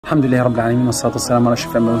Alhamdulillah Rabbil Alameen wa salatu wassalamu ala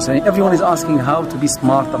ashrafil mursalin. Everyone is asking how to be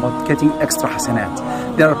smart about getting extra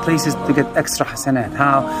hasanat. There are places to get extra hasanat.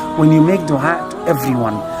 How? When you make dua to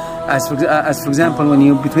everyone. As for example, when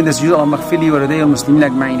you between the sujood al-maghfili wa raday al-muslimin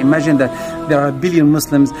ajma'in, imagine that there are 1 billion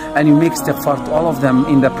Muslims and you make istighfar to all of them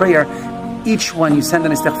in the prayer. Each one you send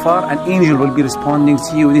an istighfar, an angel will be responding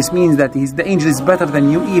to you. This means that the angel is better than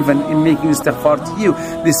you even in making istighfar to you.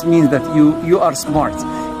 This means that you are smart.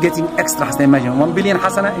 Getting extra hasana. Imagine 1 billion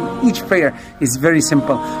hasana in each prayer is very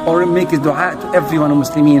simple. Or make a dua to everyone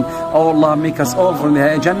Muslimin. Oh Allah, make us all from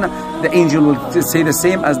the Jannah. The angel will say the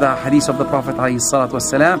same as the hadith of the Prophet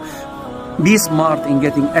ﷺ. Be smart in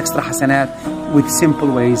getting extra hasanat with simple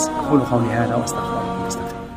ways.